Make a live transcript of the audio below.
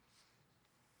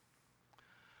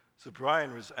So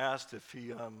Brian was asked if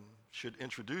he should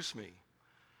introduce me.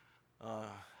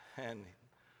 And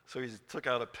so he took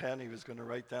out a pen, he was going to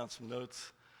write down some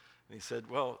notes. And he said,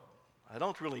 well, I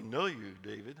don't really know you,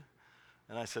 David.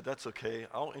 And I said, that's okay,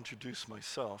 I'll introduce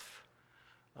myself.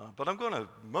 But I'm going to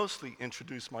mostly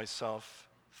introduce myself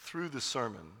through the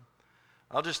sermon.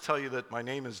 I'll just tell you that my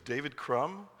name is David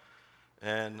Crum,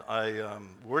 and I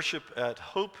worship at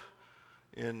Hope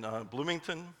in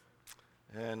Bloomington.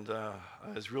 And I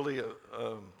was really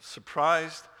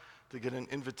surprised to get an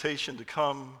invitation to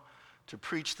come to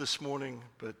preach this morning,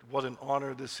 but what an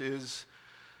honor this is.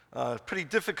 Pretty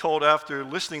difficult after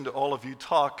listening to all of you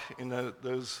talk in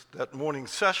that morning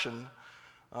session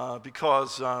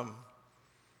because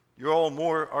you're all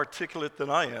more articulate than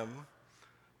I am,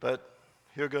 but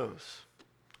here goes.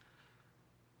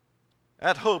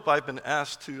 At Hope, I've been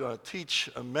asked to teach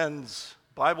a men's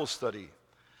Bible study.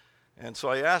 And so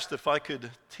I asked if I could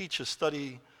teach a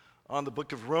study on the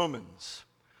book of Romans.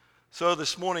 So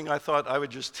this morning I thought I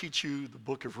would just teach you the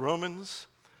book of Romans.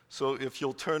 So if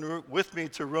you'll turn with me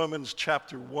to Romans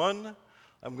chapter 1,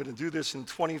 I'm going to do this in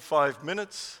 25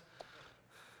 minutes.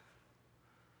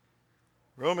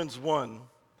 Romans 1.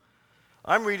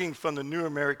 I'm reading from the New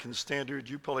American Standard.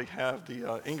 You probably have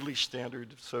the English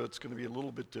Standard, so it's going to be a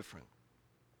little bit different.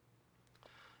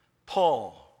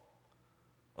 Paul,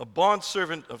 a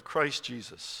bondservant of Christ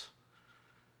Jesus,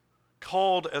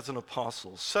 called as an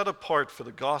apostle, set apart for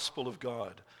the gospel of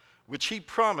God, which he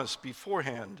promised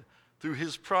beforehand through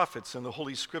his prophets in the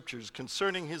Holy Scriptures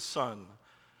concerning his Son,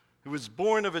 who was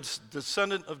born of a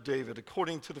descendant of David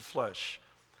according to the flesh,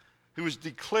 who was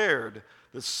declared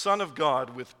the Son of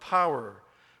God with power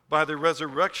by the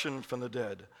resurrection from the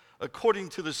dead, according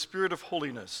to the Spirit of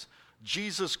holiness,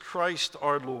 Jesus Christ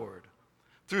our Lord,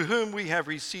 through whom we have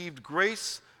received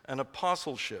grace and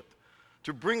apostleship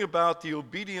to bring about the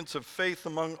obedience of faith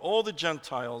among all the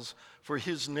Gentiles for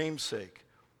his name's sake,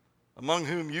 among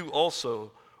whom you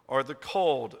also are the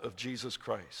called of Jesus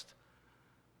Christ.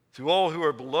 To all who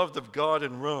are beloved of God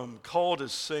in Rome, called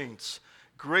as saints,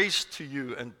 grace to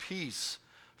you and peace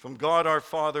from God our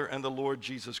Father and the Lord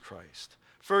Jesus Christ.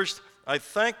 First, I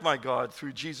thank my God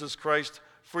through Jesus Christ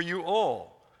for you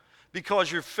all,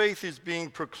 because your faith is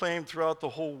being proclaimed throughout the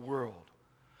whole world.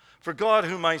 For God,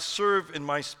 whom I serve in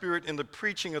my spirit in the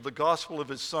preaching of the gospel of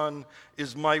his Son,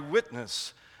 is my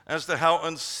witness as to how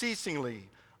unceasingly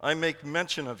I make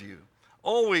mention of you,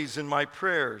 always in my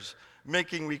prayers,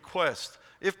 making request,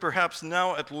 if perhaps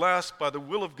now at last by the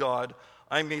will of God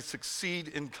I may succeed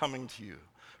in coming to you.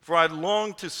 For I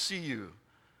long to see you,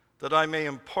 that I may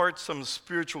impart some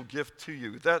spiritual gift to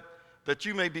you, that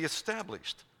you may be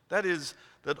established. That is,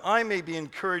 that I may be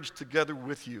encouraged together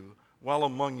with you while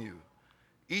among you,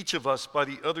 each of us by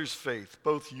the other's faith,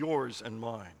 both yours and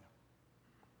mine.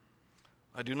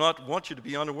 I do not want you to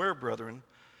be unaware, brethren,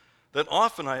 that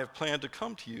often I have planned to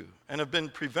come to you and have been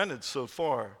prevented so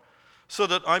far, so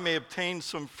that I may obtain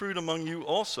some fruit among you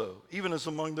also, even as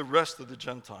among the rest of the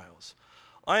Gentiles.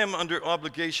 I am under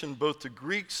obligation both to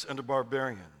Greeks and to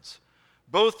barbarians,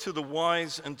 both to the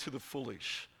wise and to the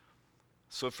foolish.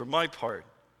 So for my part,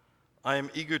 I am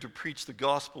eager to preach the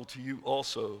gospel to you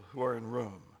also who are in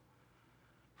Rome.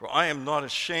 For I am not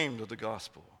ashamed of the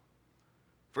gospel,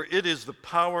 for it is the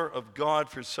power of God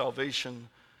for salvation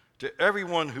to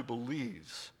everyone who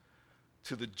believes,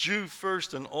 to the Jew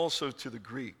first and also to the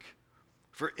Greek.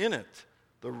 For in it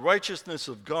the righteousness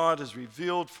of God is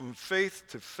revealed from faith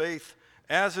to faith,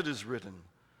 as it is written,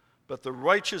 but the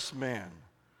righteous man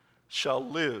shall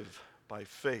live by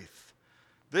faith.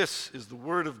 This is the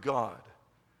word of God.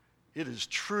 It is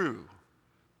true.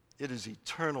 It is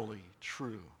eternally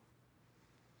true.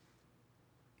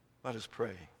 Let us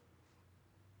pray.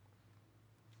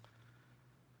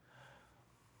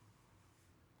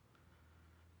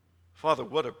 Father,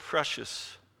 what a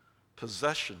precious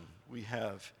possession we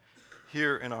have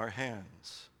here in our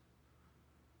hands.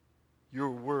 Your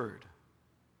word,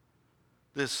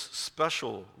 this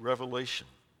special revelation.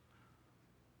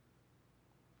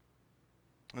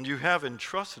 And you have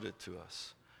entrusted it to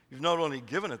us. You've not only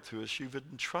given it to us, you've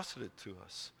entrusted it to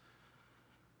us.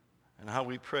 And how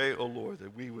we pray, O Lord,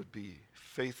 that we would be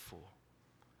faithful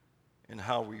in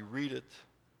how we read it,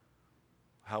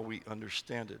 how we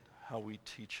understand it, how we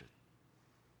teach it.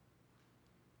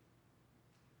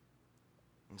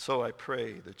 And so I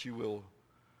pray that you will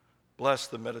bless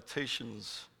the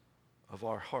meditations of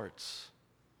our hearts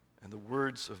and the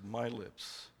words of my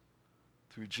lips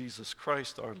through Jesus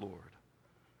Christ our Lord.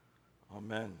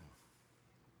 Amen.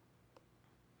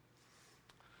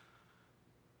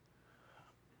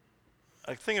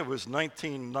 I think it was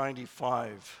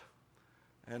 1995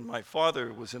 and my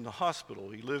father was in the hospital.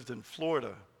 He lived in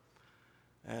Florida,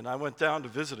 and I went down to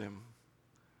visit him.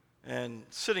 And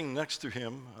sitting next to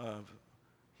him,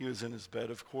 he was in his bed,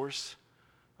 of course.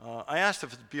 I asked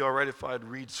if it'd be all right if I'd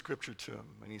read scripture to him,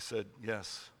 and he said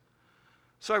yes.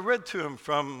 So I read to him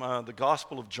from the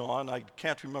Gospel of John. I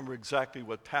can't remember exactly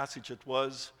what passage it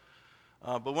was,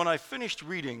 but when I finished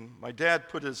reading, my dad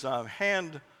put his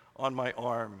hand on my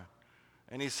arm,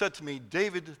 and he said to me,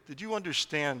 "David, did you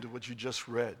understand what you just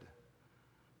read?"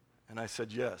 And I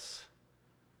said, "Yes."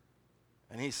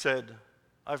 And he said,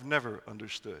 "I've never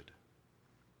understood."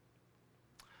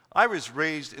 I was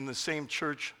raised in the same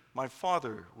church my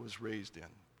father was raised in.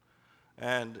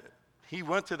 And he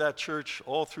went to that church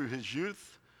all through his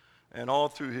youth and all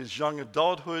through his young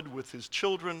adulthood with his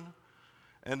children.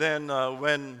 And then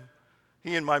when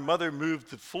he and my mother moved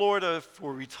to Florida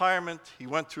for retirement, he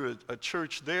went to a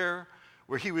church there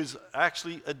where he was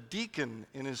actually a deacon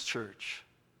in his church.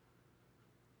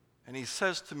 And he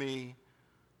says to me,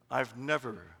 "I've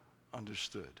never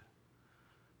understood."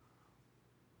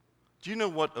 Do you know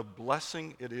what a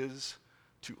blessing it is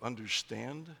to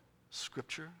understand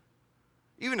Scripture?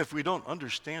 Even if we don't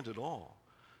understand it all,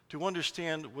 to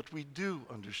understand what we do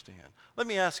understand. Let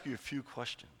me ask you a few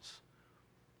questions.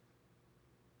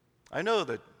 I know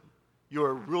that you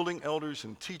are ruling elders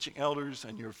and teaching elders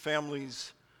and your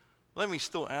families. Let me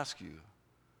still ask you,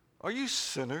 are you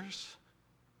sinners?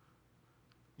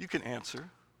 You can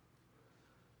answer.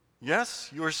 Yes,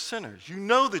 you're sinners. You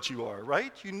know that you are,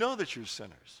 right? You know that you're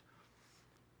sinners.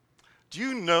 Do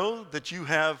you know that you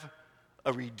have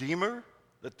a Redeemer?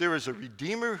 That there is a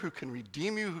Redeemer who can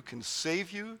redeem you, who can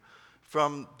save you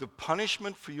from the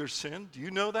punishment for your sin? Do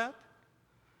you know that?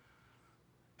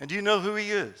 And do you know who he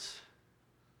is?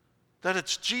 That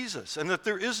it's Jesus, and that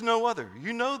there is no other.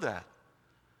 You know that.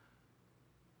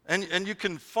 And you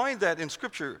can find that in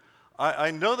Scripture.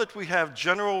 I know that we have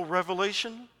general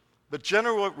revelation, but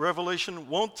general revelation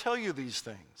won't tell you these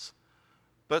things.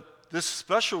 But this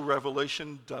special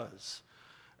revelation does.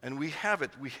 And we have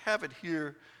it. We have it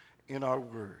here in our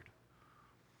Word.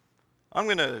 I'm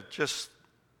going to just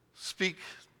speak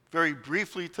very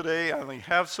briefly today. I only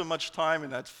have so much time,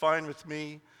 and that's fine with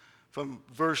me, from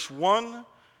verse 1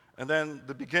 and then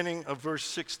the beginning of verse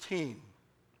 16.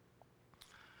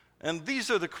 And these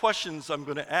are the questions I'm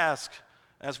going to ask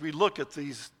as we look at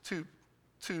these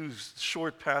two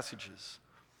short passages.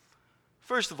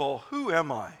 First of all, who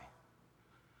am I?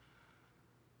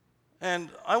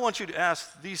 And I want you to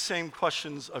ask these same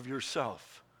questions of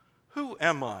yourself. Who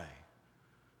am I?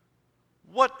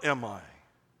 What am I?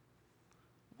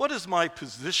 What is my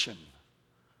position?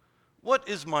 What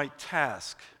is my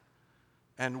task?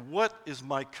 And what is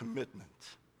my commitment?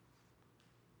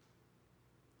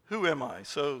 Who am I?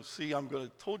 So, see,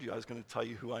 told you I was going to tell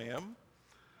you who I am.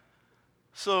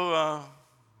 So,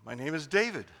 my name is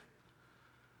David.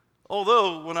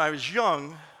 Although, when I was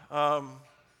young,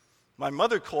 my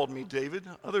mother called me David.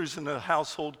 Others in the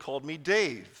household called me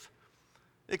Dave,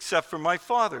 except for my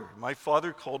father. My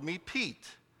father called me Pete.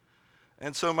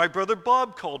 And so my brother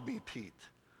Bob called me Pete.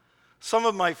 Some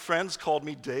of my friends called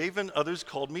me Dave, and others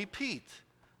called me Pete.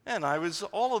 And I was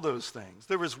all of those things.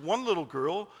 There was one little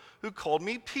girl who called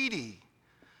me Petey.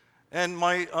 And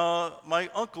my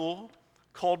uncle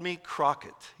called me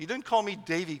Crockett. He didn't call me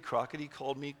Davy Crockett, he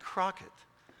called me Crockett.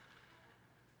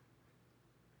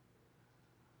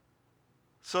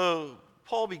 So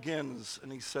Paul begins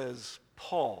and he says,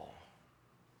 Paul.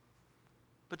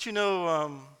 But you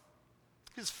know,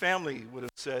 his family would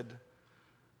have said,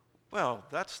 well,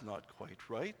 that's not quite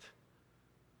right.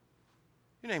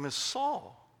 Your name is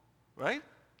Saul, right?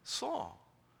 Saul.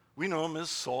 We know him as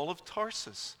Saul of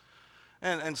Tarsus.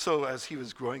 And so as he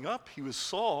was growing up, he was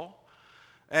Saul.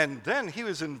 And then he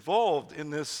was involved in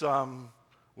this,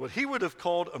 what he would have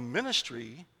called a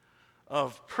ministry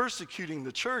of persecuting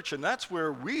the church, and that's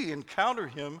where we encounter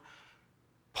him.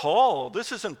 Paul,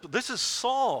 this is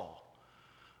Saul.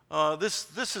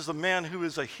 This is a man who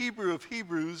is a Hebrew of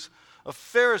Hebrews, a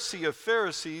Pharisee of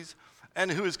Pharisees,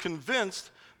 and who is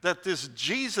convinced that this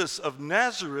Jesus of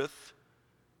Nazareth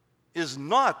is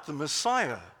not the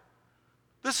Messiah.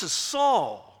 This is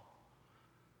Saul.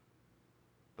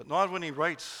 But not when he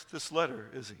writes this letter,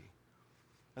 is he?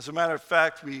 As a matter of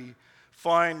fact, we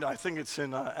find, I think it's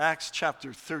in Acts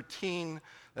chapter 13,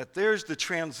 that there's the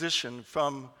transition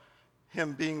from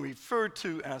him being referred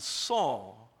to as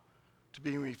Saul to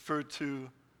being referred to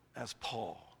as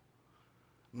Paul.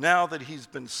 Now that he's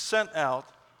been sent out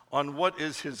on what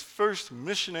is his first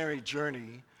missionary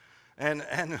journey, and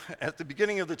at the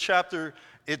beginning of the chapter,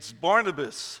 it's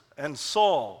Barnabas and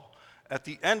Saul. At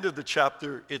the end of the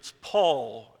chapter, it's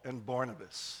Paul and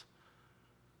Barnabas.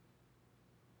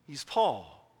 He's Paul.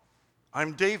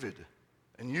 I'm David.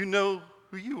 And you know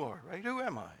who you are, right? Who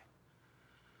am I?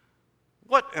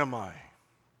 What am I?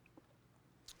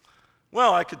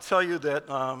 Well, I could tell you that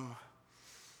I'm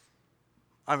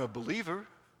a believer.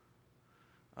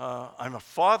 I'm a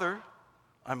father.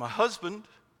 I'm a husband.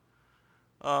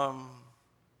 I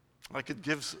could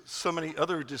give so many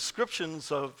other descriptions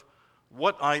of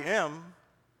what I am.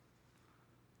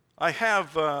 I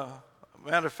have,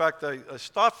 matter of fact, I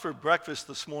stopped for breakfast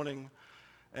this morning,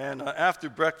 and after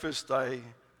breakfast I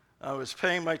was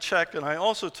paying my check, and I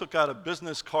also took out a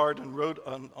business card and wrote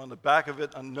on the back of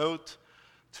it a note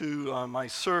to my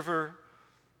server.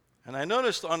 And I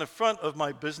noticed on the front of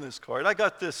my business card, I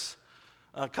got this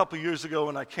a couple years ago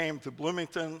when I came to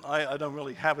Bloomington. I don't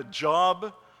really have a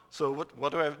job, so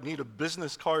what do I need a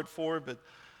business card for? But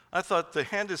I thought to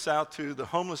hand this out to the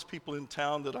homeless people in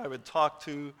town that I would talk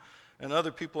to and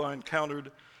other people I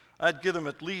encountered, I'd give them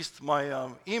at least my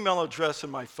email address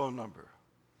and my phone number.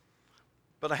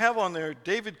 But I have on there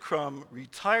David Crum,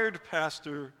 retired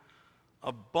pastor,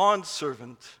 a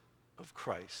bondservant of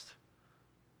Christ.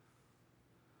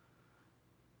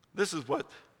 This is what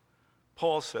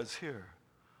Paul says here,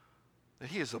 that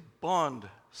he is a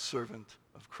bondservant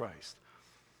of Christ.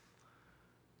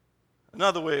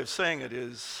 Another way of saying it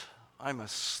is, I'm a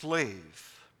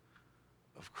slave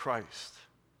of Christ.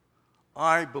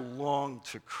 I belong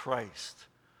to Christ.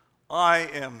 I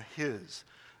am his.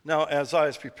 Now, as I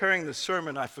was preparing the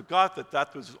sermon, I forgot that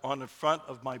that was on the front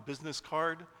of my business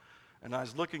card, and I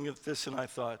was looking at this and I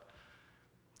thought,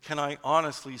 can I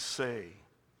honestly say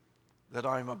that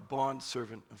I'm a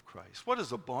bondservant of Christ? What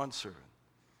is a bondservant?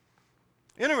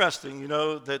 Interesting, you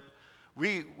know, that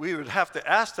we would have to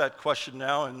ask that question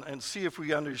now and see if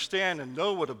we understand and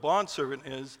know what a bondservant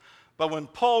is. But when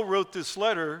Paul wrote this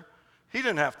letter, he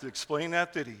didn't have to explain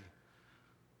that, did he?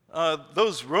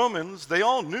 Those Romans, they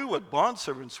all knew what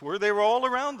bondservants were. They were all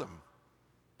around them.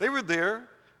 They were there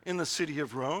in the city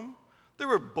of Rome. There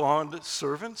were bond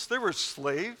servants. There were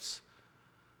slaves.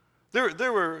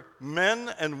 There were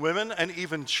men and women and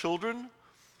even children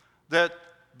that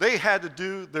they had to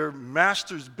do their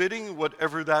master's bidding,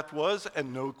 whatever that was,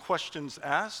 and no questions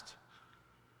asked.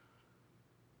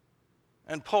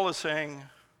 And Paul is saying,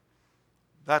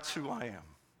 that's who I am.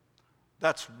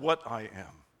 That's what I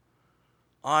am.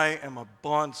 I am a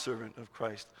bondservant of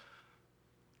Christ.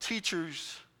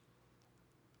 Teachers,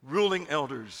 ruling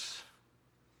elders,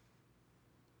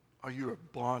 are you a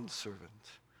bondservant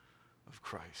of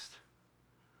Christ?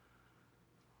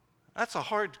 That's a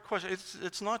hard question.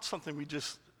 It's not something we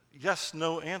just yes,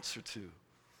 no answer to.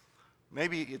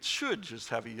 Maybe it should just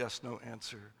have a yes, no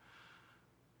answer.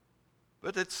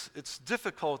 But it's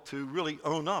difficult to really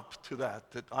own up to that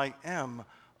I am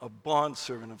a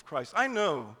bondservant of Christ. I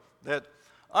know that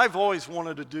I've always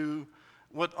wanted to do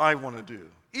what I want to do,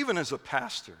 even as a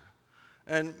pastor.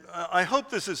 And I hope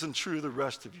this isn't true of the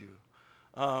rest of you.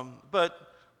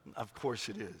 But of course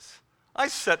it is. I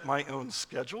set my own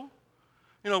schedule.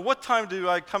 You know, what time do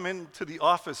I come into the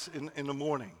office in the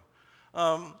morning?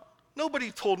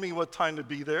 Nobody told me what time to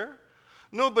be there.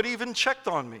 Nobody even checked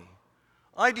on me.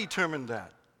 I determined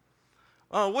that.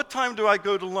 What time do I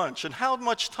go to lunch? And how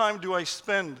much time do I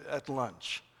spend at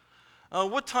lunch?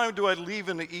 What time do I leave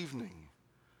in the evening?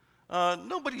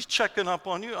 Nobody's checking up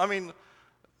on you. I mean,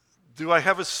 do I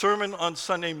have a sermon on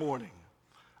Sunday morning?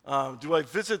 Do I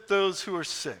visit those who are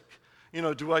sick? You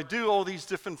know, do I do all these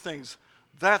different things?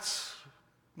 That's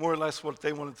more or less what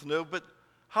they wanted to know. But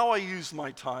how I used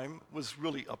my time was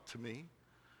really up to me.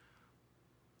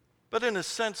 But in a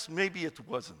sense, maybe it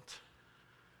wasn't.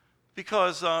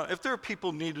 Because if there are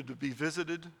people needed to be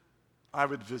visited, I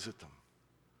would visit them.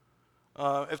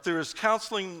 If there is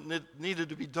counseling that needed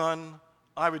to be done,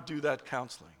 I would do that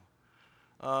counseling.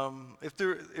 If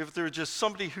there was just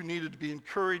somebody who needed to be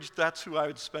encouraged, that's who I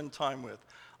would spend time with.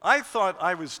 I thought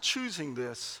I was choosing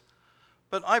this,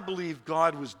 but I believe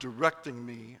God was directing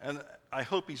me, and I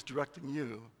hope he's directing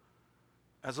you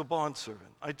as a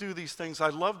bondservant. I do these things. I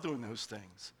love doing those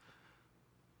things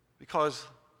because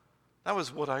that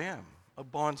was what I am, a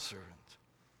bondservant.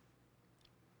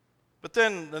 But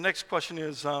then the next question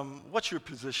is, what's your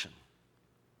position?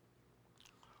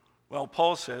 Well,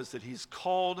 Paul says that he's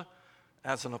called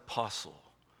as an apostle.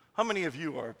 How many of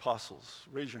you are apostles?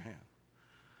 Raise your hand.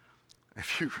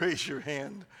 If you raise your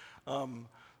hand,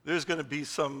 there's going to be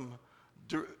some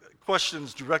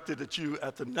questions directed at you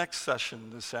at the next session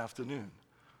this afternoon.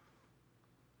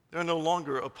 There are no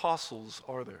longer apostles,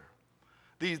 are there?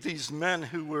 These men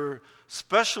who were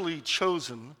specially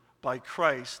chosen by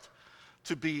Christ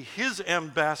to be his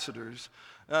ambassadors,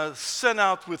 sent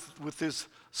out with this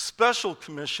special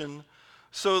commission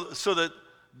so that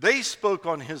they spoke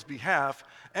on his behalf,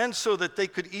 and so that they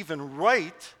could even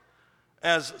write,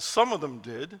 as some of them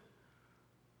did,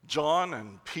 John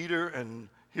and Peter and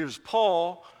here's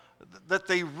Paul, that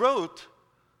they wrote,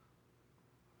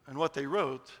 and what they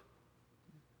wrote,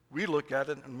 we look at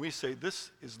it and we say,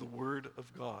 this is the Word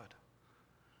of God.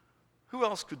 Who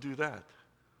else could do that?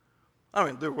 I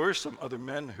mean, there were some other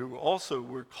men who also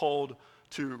were called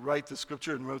to write the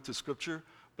Scripture and wrote the Scripture,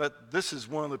 but this is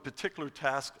one of the particular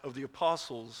tasks of the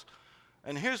apostles.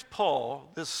 And here's Paul,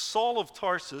 this Saul of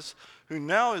Tarsus, who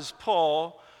now is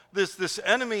Paul, this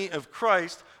enemy of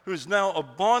Christ, who is now a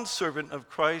bondservant of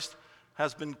Christ,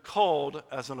 has been called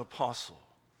as an apostle.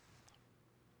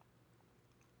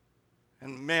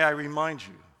 And may I remind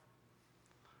you,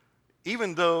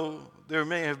 even though there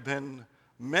may have been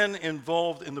men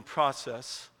involved in the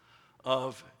process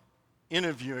of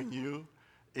interviewing you,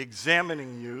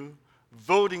 examining you,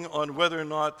 voting on whether or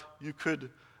not you could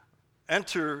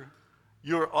enter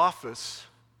your office,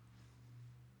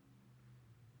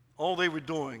 all they were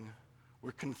doing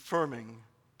were confirming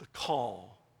the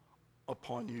call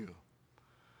upon you.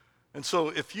 And so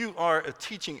if you are a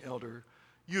teaching elder,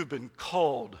 you've been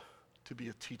called to be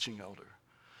a teaching elder.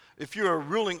 If you're a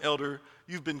ruling elder,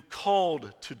 you've been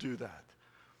called to do that.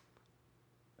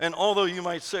 And although you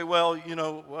might say, well,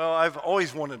 I've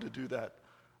always wanted to do that.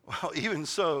 Well, even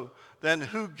so, then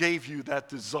who gave you that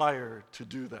desire to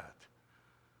do that?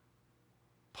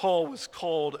 Paul was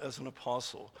called as an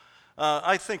apostle.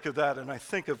 I think of that, and I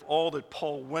think of all that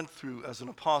Paul went through as an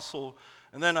apostle,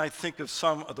 and then I think of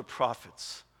some of the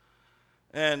prophets.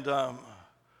 And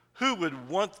who would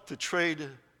want to trade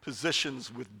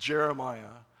positions with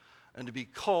Jeremiah and to be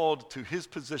called to his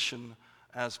position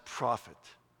as prophet?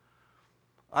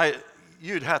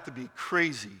 You'd have to be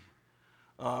crazy.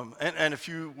 And if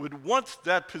you would want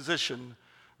that position,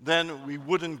 then we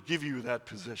wouldn't give you that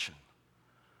position.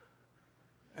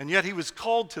 And yet he was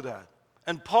called to that.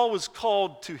 And Paul was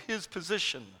called to his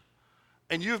position.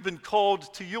 And you've been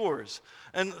called to yours.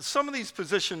 And some of these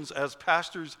positions as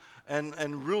pastors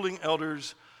and ruling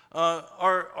elders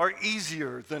are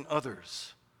easier than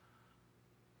others.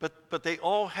 But they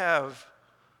all have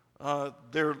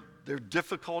their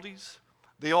difficulties.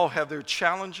 They all have their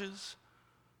challenges.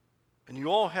 And you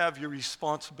all have your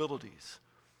responsibilities.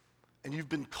 And you've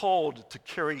been called to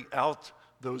carry out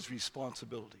those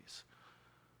responsibilities.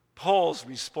 Paul's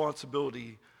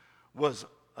responsibility was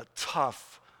a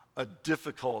tough, a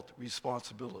difficult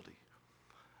responsibility.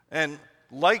 And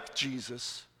like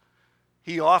Jesus,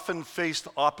 he often faced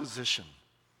opposition.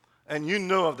 And you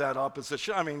know of that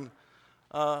opposition. I mean,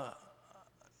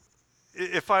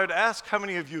 if I would ask how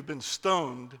many of you have been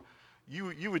stoned,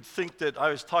 you would think that I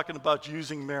was talking about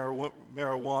using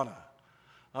marijuana.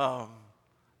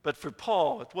 But for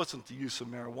Paul, it wasn't the use of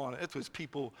marijuana. It was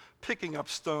people picking up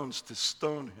stones to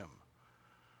stone him.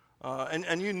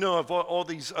 And you know of all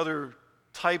these other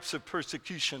types of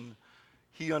persecution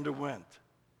he underwent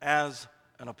as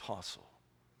an apostle.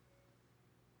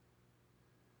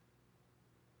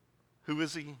 Who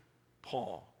is he?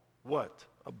 Paul. What?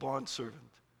 A bondservant.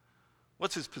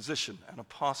 What's his position? An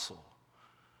apostle.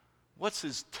 What's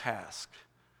his task?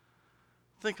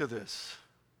 Think of this.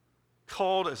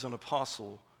 Called as an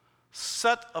apostle,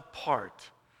 set apart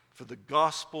for the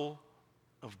gospel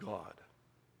of God.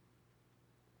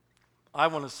 I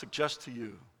want to suggest to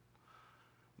you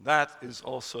that is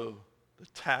also the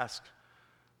task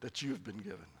that you have been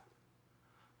given.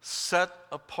 Set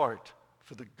apart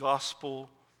for the gospel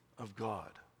of God.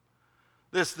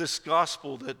 This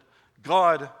gospel that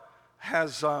God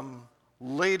has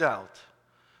laid out,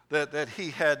 that he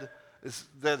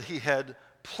had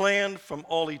planned from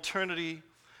all eternity,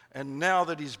 and now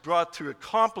that he's brought to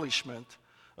accomplishment,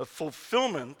 a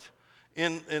fulfillment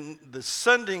in the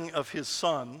sending of his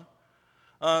Son,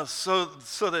 so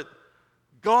that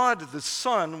God the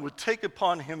Son would take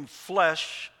upon him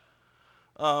flesh,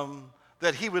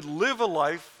 that he would live a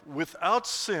life without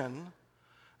sin.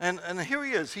 And here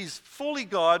he is. He's fully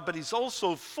God, but he's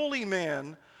also fully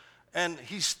man. And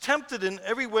he's tempted in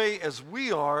every way as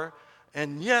we are,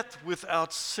 and yet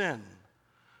without sin,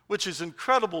 which is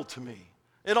incredible to me.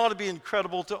 It ought to be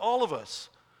incredible to all of us.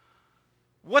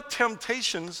 What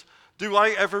temptations do I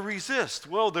ever resist?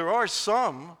 Well, there are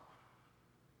some,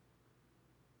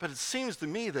 but it seems to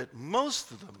me that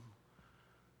most of them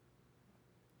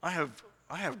I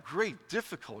have great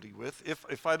difficulty with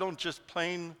if I don't just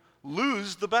plain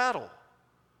lose the battle.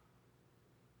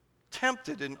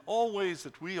 Tempted in all ways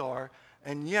that we are,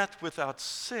 and yet without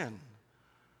sin.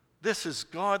 This is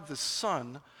God the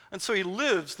Son. And so he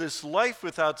lives this life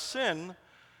without sin.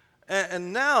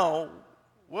 And now,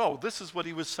 well, this is what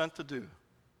he was sent to do,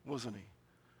 wasn't he?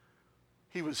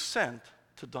 he was sent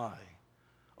to die.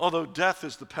 Although death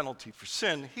is the penalty for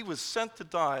sin, he was sent to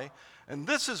die. And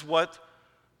this is what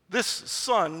this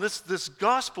Son, this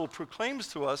gospel proclaims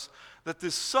to us that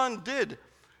this Son did.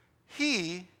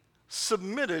 He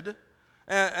submitted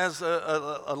as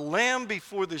a lamb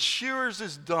before the shearers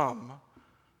is dumb.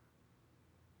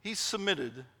 He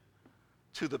submitted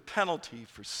to the penalty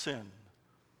for sin,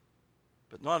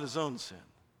 but not his own sin,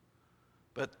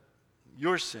 but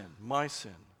your sin, my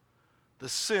sin, the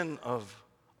sin of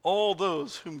all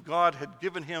those whom God had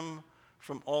given him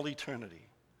from all eternity.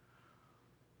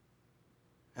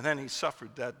 And then he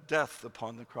suffered that death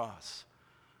upon the cross.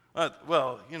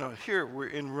 Here we're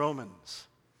in Romans.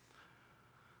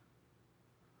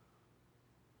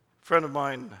 A friend of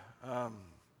mine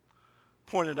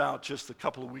pointed out just a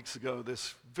couple of weeks ago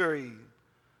this very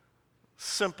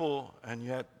simple and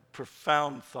yet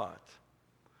profound thought.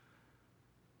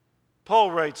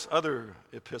 Paul writes other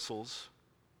epistles,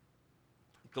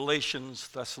 Galatians,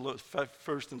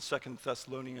 1st and 2nd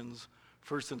Thessalonians,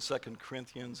 1st and 2nd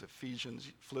Corinthians,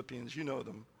 Ephesians, Philippians, you know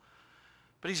them.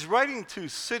 But he's writing to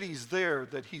cities there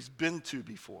that he's been to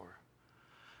before.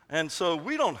 And so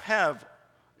we don't have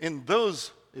in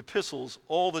those epistles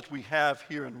all that we have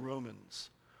here in Romans.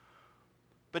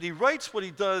 But he writes what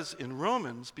he does in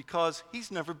Romans because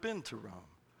he's never been to Rome.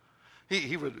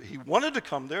 He wanted to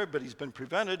come there, but he's been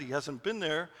prevented. He hasn't been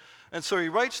there. And so he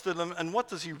writes to them, and what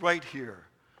does he write here?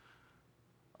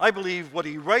 I believe what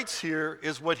he writes here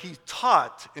is what he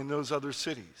taught in those other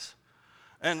cities.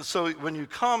 And so when you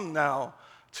come now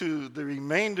to the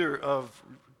remainder of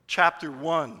chapter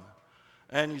 1,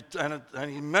 and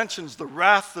he mentions the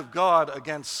wrath of God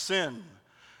against sin,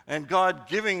 and God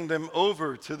giving them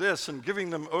over to this and giving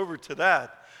them over to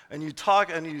that, and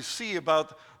you see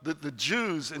about the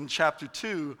Jews in chapter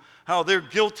 2, how they're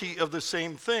guilty of the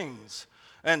same things.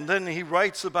 And then he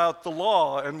writes about the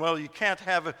law, and you can't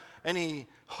have any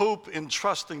hope in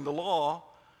trusting the law.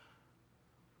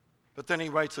 But then he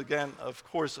writes again, of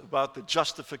course, about the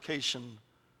justification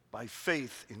by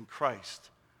faith in Christ.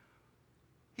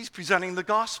 He's presenting the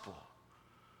gospel.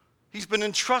 He's been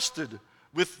entrusted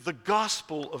with the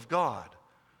gospel of God,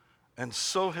 and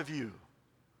so have you.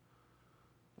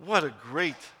 What a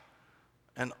great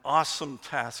and awesome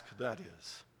task that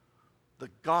is. The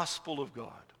gospel of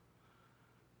God.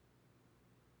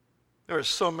 There are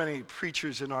so many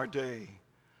preachers in our day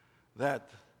that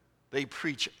they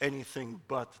preach anything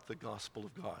but the gospel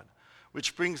of God.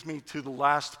 Which brings me to the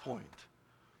last point.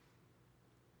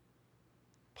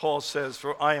 Paul says,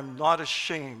 "For I am not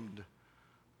ashamed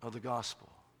of the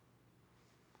gospel."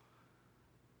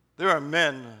 There are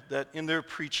men that in their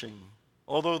preaching,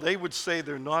 although they would say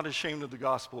they're not ashamed of the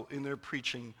gospel, in their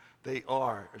preaching, they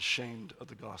are ashamed of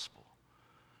the gospel.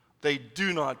 They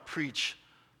do not preach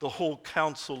the whole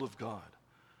counsel of God.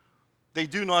 They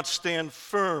do not stand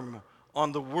firm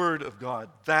on the word of God.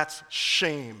 That's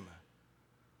shame.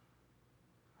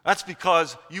 That's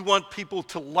because you want people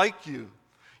to like you.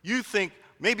 You think,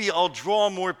 maybe I'll draw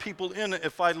more people in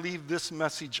if I leave this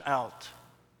message out.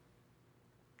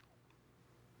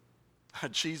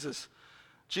 Jesus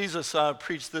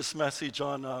preached this message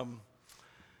on,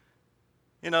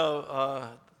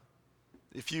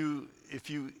 if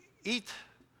you eat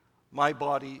my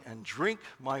body and drink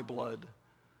my blood,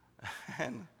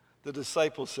 and the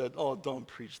disciples said, "Oh, don't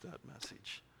preach that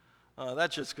message.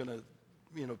 That's just going to,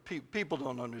 people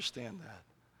don't understand that."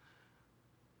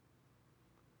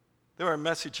 There are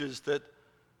messages that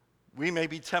we may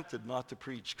be tempted not to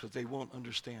preach because they won't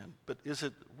understand. But is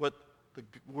it what the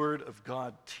Word of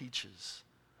God teaches?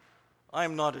 I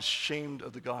am not ashamed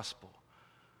of the gospel.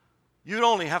 You'd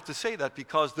only have to say that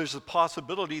because there's a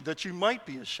possibility that you might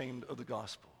be ashamed of the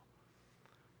gospel.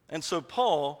 And so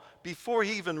Paul, before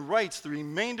he even writes the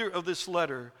remainder of this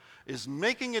letter, is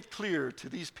making it clear to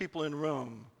these people in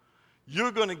Rome,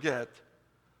 you're going to get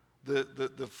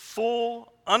the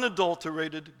full,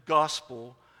 unadulterated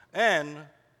gospel, and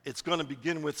it's going to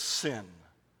begin with sin.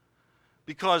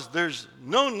 Because there's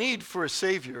no need for a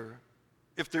Savior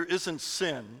if there isn't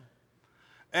sin,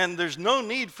 and there's no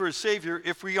need for a Savior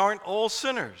if we aren't all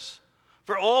sinners.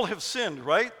 For all have sinned,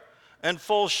 right? And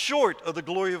fall short of the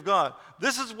glory of God.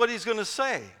 This is what he's going to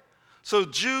say. So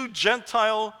Jew,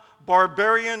 Gentile,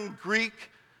 barbarian,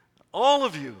 Greek, all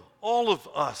of you, all of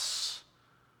us.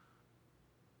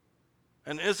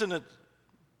 And isn't it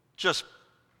just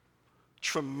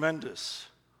tremendous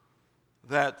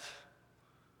that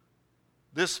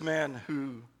this man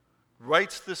who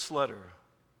writes this letter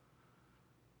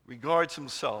regards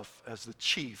himself as the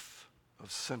chief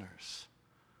of sinners?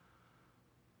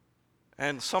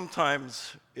 And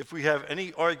sometimes, if we have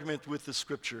any argument with the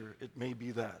Scripture, it may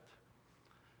be that.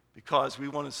 because we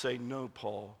want to say, no,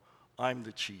 Paul, I'm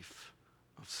the chief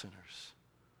of sinners.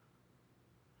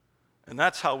 And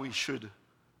that's how we should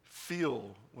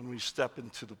feel when we step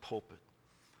into the pulpit.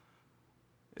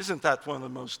 Isn't that one of the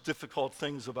most difficult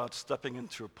things about stepping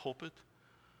into a pulpit?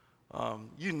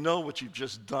 You know what you've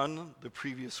just done the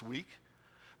previous week.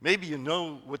 Maybe you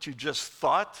know what you just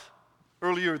thought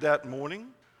earlier that morning.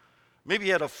 Maybe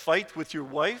you had a fight with your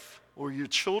wife or your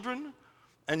children,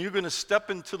 and you're going to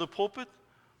step into the pulpit.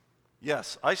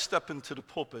 Yes, I step into the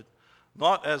pulpit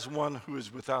not as one who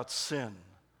is without sin,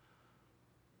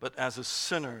 but as a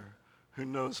sinner who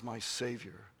knows my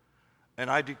Savior. And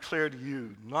I declare to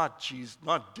you, not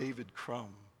David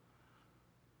Crumb,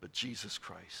 but Jesus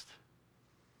Christ.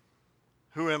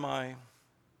 Who am I?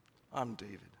 I'm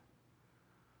David.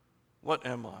 What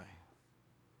am I?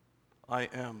 I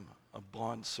am a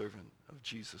bondservant of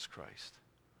Jesus Christ.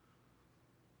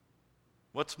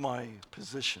 What's my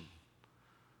position?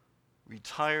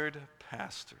 Retired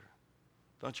pastor.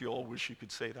 Don't you all wish you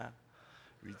could say that?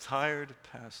 Retired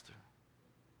pastor.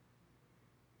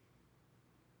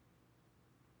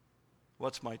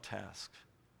 What's my task?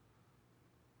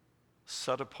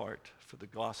 Set apart for the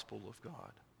gospel of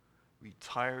God.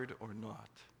 Retired or not,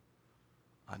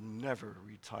 I never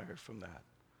retire from that.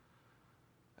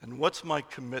 And what's my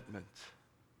commitment?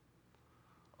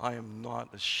 I am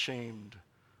not ashamed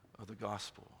of the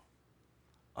gospel.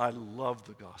 I love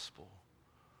the gospel.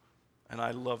 And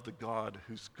I love the God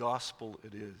whose gospel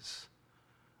it is.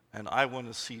 And I want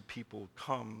to see people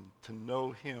come to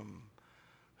know him,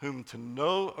 whom to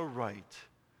know aright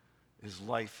is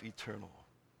life eternal.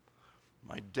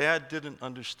 My dad didn't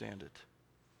understand it.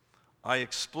 I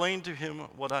explained to him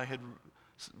what I had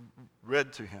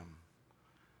read to him.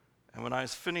 And when I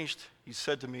was finished, he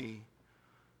said to me,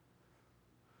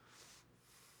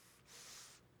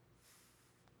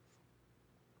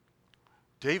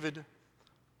 David,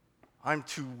 I'm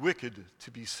too wicked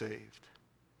to be saved.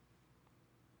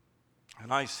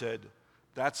 And I said,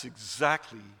 that's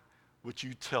exactly what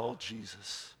you tell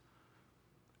Jesus.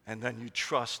 And then you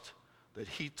trust that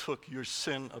he took your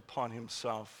sin upon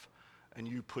himself and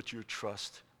you put your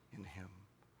trust in him.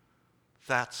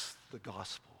 That's the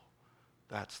gospel.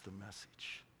 That's the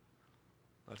message.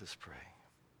 Let us pray.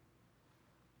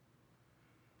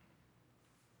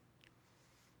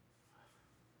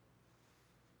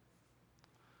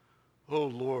 Oh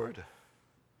Lord,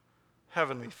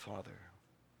 Heavenly Father,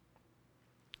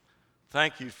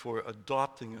 thank you for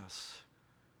adopting us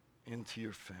into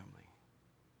your family.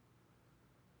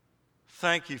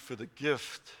 Thank you for the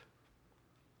gift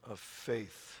of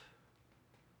faith.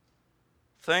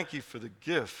 Thank you for the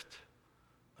gift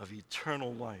of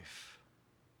eternal life.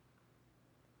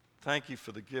 Thank you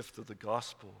for the gift of the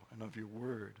gospel and of your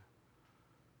word,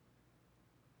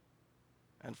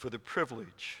 and for the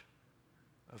privilege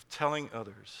of telling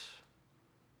others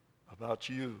about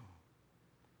you,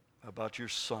 about your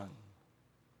Son.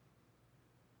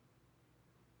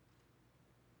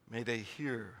 May they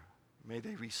hear, may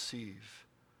they receive,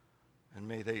 and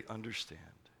may they understand.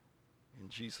 In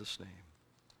Jesus' name.